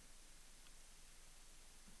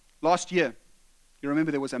 Last year, you remember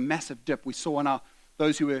there was a massive dip. We saw on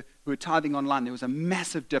those who were tithing online, there was a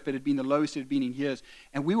massive dip. It had been the lowest it had been in years.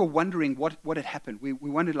 And we were wondering what had happened. We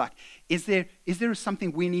wondered, like, is there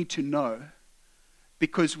something we need to know?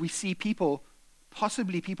 Because we see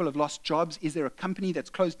possibly people have lost jobs. Is there a company that's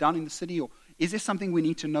closed down in the city? Or is there something we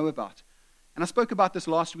need to know about? And I spoke about this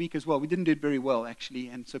last week as well. We didn't do it very well, actually.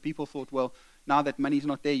 And so people thought, well, now that money's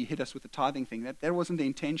not there, you hit us with the tithing thing. That wasn't the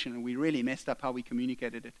intention, and we really messed up how we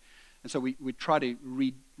communicated it. And so we try to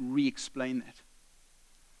re-explain that.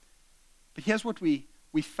 But here's what we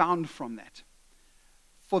found from that.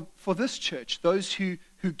 For this church, those who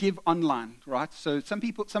give online, right? So some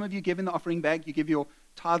of you give in the offering bag. You give your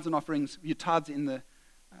tithes and offerings, your tithes in the,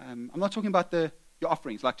 I'm not talking about your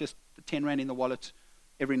offerings, like just the 10 rand in the wallet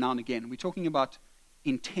every now and again. We're talking about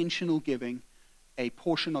intentional giving, a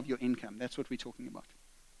portion of your income. That's what we're talking about.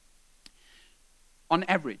 On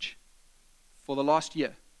average, for the last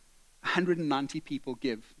year, 190 people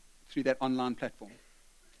give through that online platform.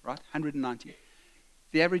 Right? 190.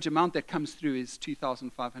 The average amount that comes through is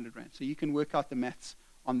 2,500 rand. So you can work out the maths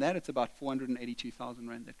on that. It's about 482,000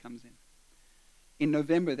 rand that comes in. In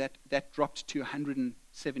November, that dropped to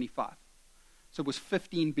 175. So it was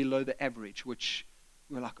 15 below the average, which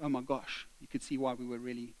we were like, oh my gosh. You could see why we were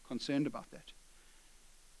really concerned about that.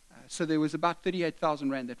 So there was about 38,000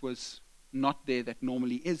 rand that was not there that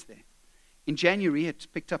normally is there. In January, it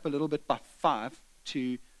picked up a little bit by 5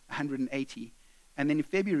 to 180. And then in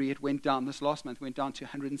February, it went down. This last month went down to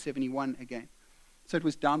 171 again. So it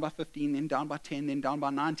was down by 15, then down by 10, then down by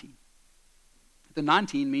 19. The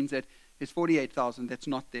 19 means that there's 48,000 that's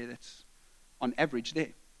not there, that's on average there.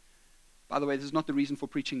 By the way, this is not the reason for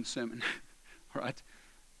preaching the sermon. All right?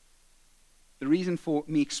 The reason for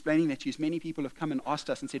me explaining that to you is many people have come and asked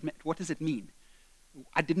us and said, Matt, what does it mean?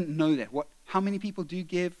 I didn't know that. How many people do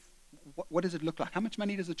give? What does it look like? How much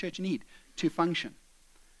money does the church need to function?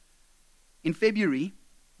 In February,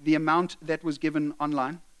 the amount that was given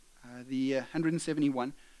online, the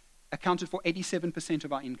 171, accounted for 87%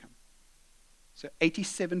 of our income. So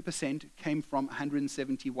 87% came from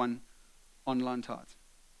 171 online tithes.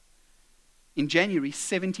 In January,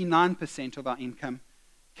 79% of our income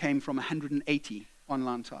came from 180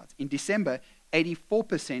 online tithes. In December,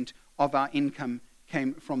 84% of our income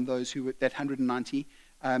came from those who were that 190,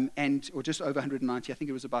 or just over 190. I think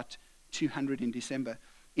it was about 200 in December.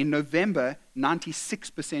 In November,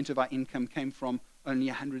 96% of our income came from only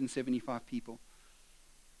 175 people.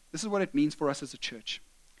 This is what it means for us as a church.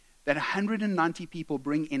 That 190 people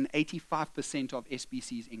bring in 85% of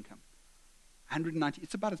SBC's income. 190,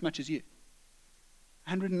 it's about as much as you.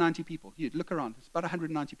 190 people. You look around, it's about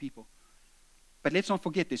 190 people. But let's not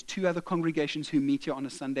forget, there's 2 other congregations who meet here on a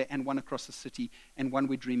Sunday, and one across the city, and one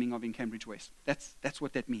we're dreaming of in Cambridge West. That's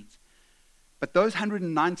what that means. But those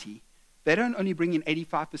 190, they don't only bring in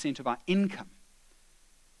 85% of our income.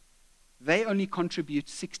 They only contribute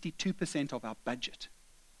 62% of our budget.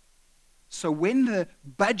 So when the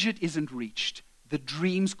budget isn't reached, the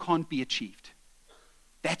dreams can't be achieved.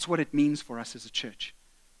 That's what it means for us as a church.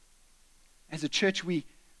 As a church, we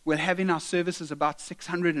will have in our services about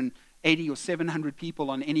 680 or 700 people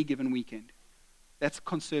on any given weekend. That's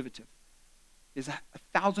conservative. There's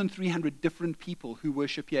 1,300 different people who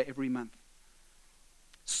worship here every month.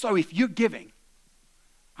 So if you're giving,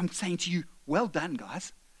 I'm saying to you, well done,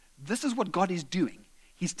 guys. This is what God is doing.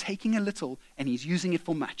 He's taking a little and he's using it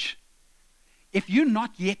for much. If you're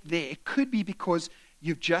not yet there, it could be because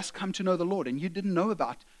you've just come to know the Lord and you didn't know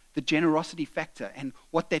about the generosity factor and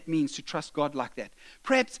what that means to trust God like that.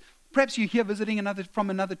 Perhaps you're here visiting from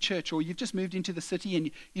another church, or you've just moved into the city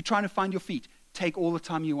and you're trying to find your feet. Take all the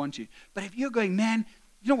time you want to. But if you're going, man,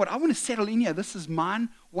 you know what, I want to settle in here. This is mine.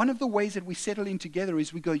 One of the ways that we settle in together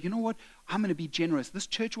is we go, you know what, I'm going to be generous. This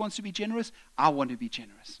church wants to be generous. I want to be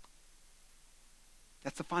generous.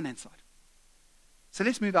 That's the finance side. So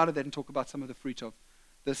let's move out of that and talk about some of the fruit of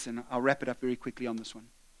this, and I'll wrap it up very quickly on this one.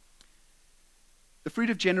 The fruit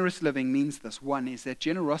of generous living means this. One is that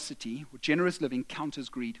generosity, or generous living, counters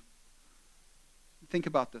greed. Think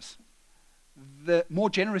about this. The more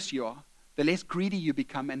generous you are, the less greedy you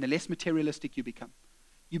become and the less materialistic you become.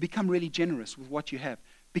 You become really generous with what you have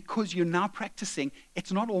because you're now practicing,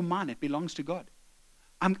 it's not all mine, it belongs to God.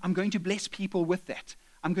 I'm going to bless people with that.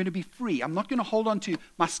 I'm going to be free. I'm not going to hold on to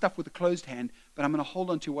my stuff with a closed hand, but I'm going to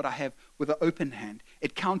hold on to what I have with an open hand.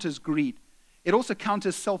 It counters greed. It also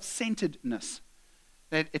counters self-centeredness.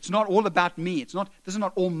 That it's not all about me. This is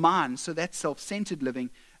not all mine, so that's self-centered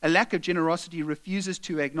living. A lack of generosity refuses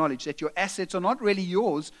to acknowledge that your assets are not really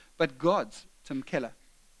yours, but God's. Tim Keller.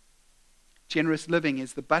 Generous living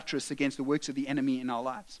is the buttress against the works of the enemy in our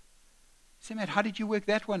lives. You say, Matt, how did you work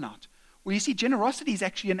that one out? Well, you see, generosity is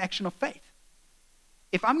actually an action of faith.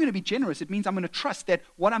 If I'm going to be generous, it means I'm going to trust that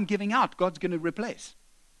what I'm giving out, God's going to replace.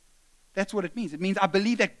 That's what it means. It means I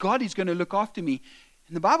believe that God is going to look after me.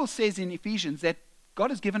 And the Bible says in Ephesians that God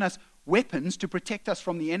has given us weapons to protect us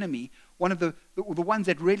from the enemy. One of the ones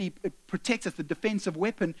that really protects us, the defensive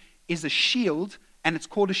weapon, is a shield, and it's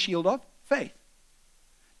called a shield of faith.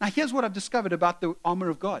 Now, here's what I've discovered about the armor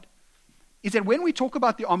of God, is that when we talk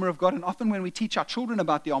about the armor of God, and often when we teach our children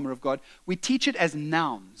about the armor of God, we teach it as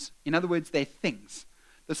nouns. In other words, they're things.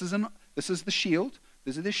 This is the shield,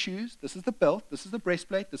 these are the shoes, this is the belt, this is the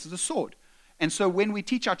breastplate, this is the sword. And so when we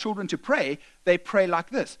teach our children to pray, they pray like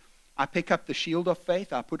this. I pick up the shield of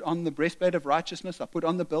faith, I put on the breastplate of righteousness, I put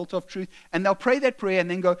on the belt of truth, and they'll pray that prayer and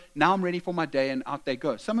then go, now I'm ready for my day, and out they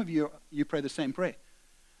go. Some of you pray the same prayer.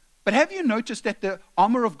 But have you noticed that the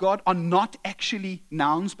armor of God are not actually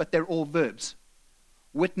nouns, but they're all verbs?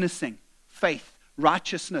 Witnessing, faith,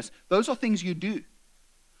 righteousness, those are things you do.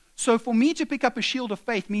 So for me to pick up a shield of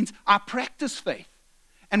faith means I practice faith.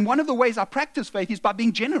 And one of the ways I practice faith is by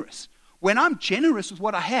being generous. When I'm generous with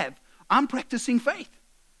what I have, I'm practicing faith.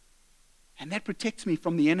 And that protects me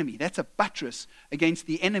from the enemy. That's a buttress against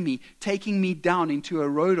the enemy taking me down into a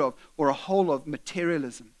road of or a hole of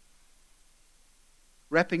materialism.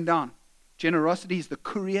 Wrapping down, generosity is the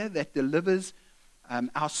courier that delivers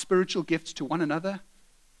our spiritual gifts to one another,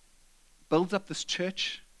 builds up this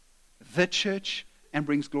church, and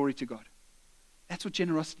brings glory to God. That's what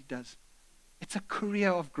generosity does. It's a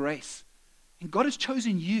courier of grace. And God has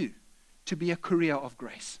chosen you to be a courier of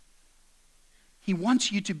grace. He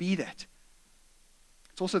wants you to be that.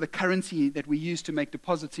 It's also the currency that we use to make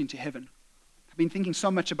deposits into heaven. I've been thinking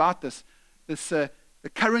so much about this. The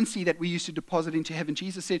currency that we use to deposit into heaven.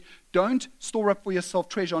 Jesus said, don't store up for yourself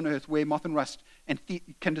treasure on earth where moth and rust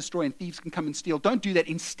can destroy and thieves can come and steal. Don't do that.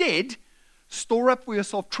 Instead, store up for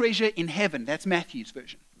yourself treasure in heaven. That's Matthew's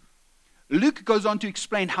version. Luke goes on to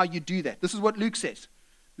explain how you do that. This is what Luke says.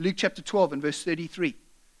 Luke chapter 12 and verse 33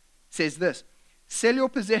 says this. Sell your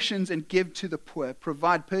possessions and give to the poor.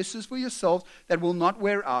 Provide purses for yourselves that will not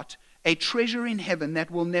wear out, a treasure in heaven that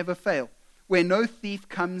will never fail, where no thief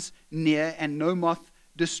comes near and no moth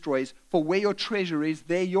destroys. For where your treasure is,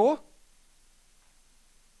 there your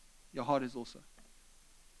heart is also.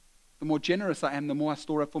 The more generous I am, the more I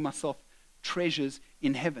store up for myself treasures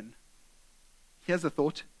in heaven. Here's a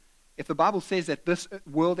thought. If the Bible says that this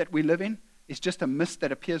world that we live in is just a mist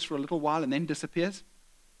that appears for a little while and then disappears,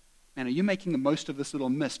 man, are you making the most of this little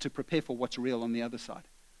mist to prepare for what's real on the other side?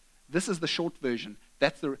 This is the short version.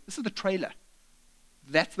 This is the trailer.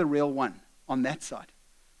 That's the real one on that side.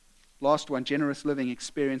 Last one, generous living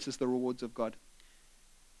experiences the rewards of God.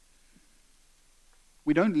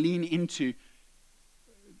 We don't lean into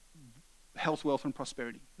health, wealth, and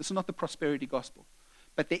prosperity. This is not the prosperity gospel.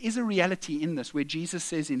 But there is a reality in this where Jesus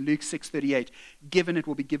says in Luke 6:38, given it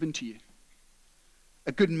will be given to you.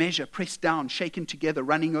 A good measure, pressed down, shaken together,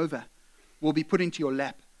 running over, will be put into your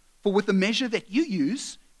lap. For with the measure that you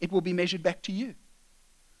use, it will be measured back to you.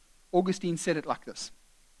 Augustine said it like this: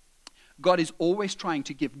 God is always trying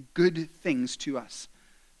to give good things to us,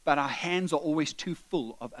 but our hands are always too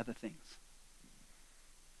full of other things.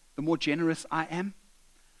 The more generous I am,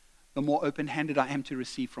 the more open-handed I am to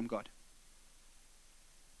receive from God.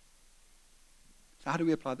 So how do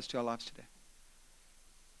we apply this to our lives today?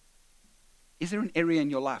 Is there an area in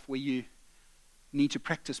your life where you need to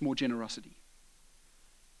practice more generosity?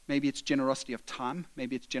 Maybe it's generosity of time.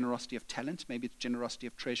 Maybe it's generosity of talent. Maybe it's generosity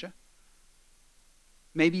of treasure.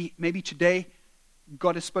 Maybe today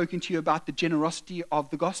God has spoken to you about the generosity of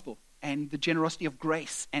the gospel and the generosity of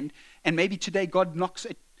grace. And maybe today God knocks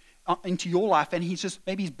it into your life, and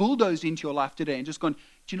maybe he's bulldozed into your life today and just gone,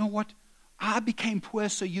 do you know what? I became poor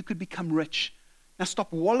so you could become rich. Now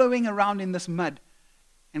stop wallowing around in this mud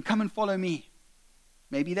and come and follow me.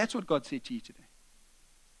 Maybe that's what God said to you today.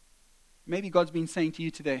 Maybe God's been saying to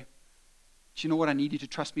you today, do you know what? I need you to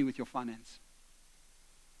trust me with your finance.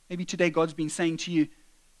 Maybe today God's been saying to you,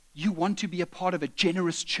 you want to be a part of a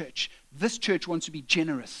generous church. This church wants to be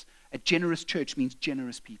generous. A generous church means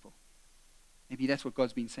generous people. Maybe that's what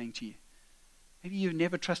God's been saying to you. Maybe you've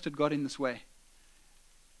never trusted God in this way.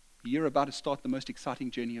 You're about to start the most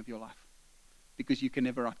exciting journey of your life because you can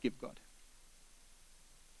never outgive God.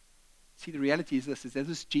 See, the reality is this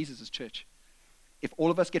is Jesus' church. If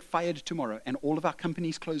all of us get fired tomorrow and all of our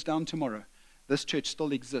companies close down tomorrow, this church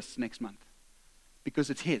still exists next month because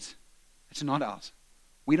it's his. It's not ours.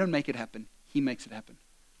 We don't make it happen. He makes it happen.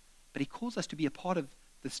 But he calls us to be a part of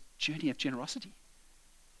this journey of generosity.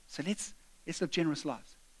 So let's live generous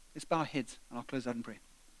lives. Let's bow our heads and I'll close out in prayer.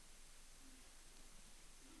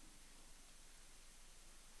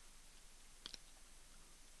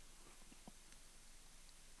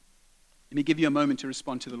 Let me give you a moment to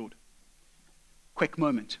respond to the Lord. Quick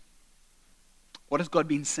moment. What has God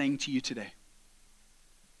been saying to you today?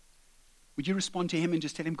 Would you respond to him and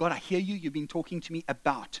just tell him, God, I hear you. You've been talking to me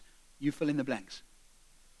about. You fill in the blanks.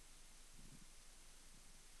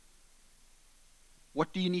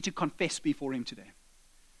 What do you need to confess before him today?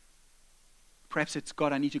 Perhaps it's,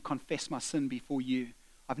 God, I need to confess my sin before you.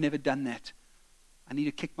 I've never done that. I need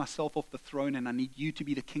to kick myself off the throne and I need you to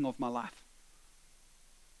be the king of my life.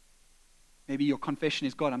 Maybe your confession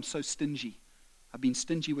is, God, I'm so stingy. I've been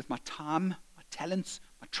stingy with my time, my talents,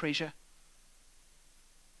 my treasure.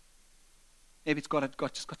 Maybe it's, God, I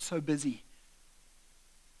just got so busy.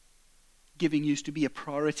 Giving used to be a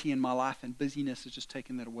priority in my life and busyness has just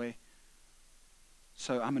taken that away.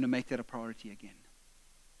 So I'm going to make that a priority again.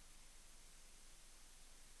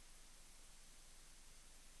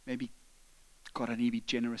 Maybe, God, I need to be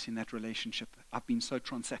generous in that relationship. I've been so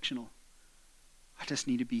transactional. I just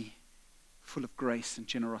need to be full of grace and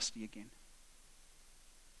generosity again.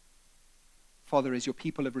 Father, as your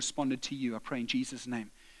people have responded to you, I pray in Jesus'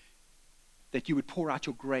 name that you would pour out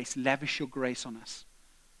your grace, lavish your grace on us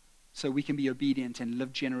so we can be obedient and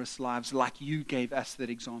live generous lives like you gave us that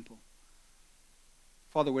example.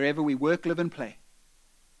 Father, wherever we work, live, and play,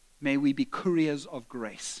 may we be couriers of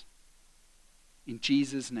grace. In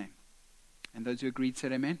Jesus' name. And those who agreed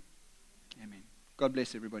said amen. Amen. God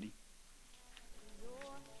bless everybody.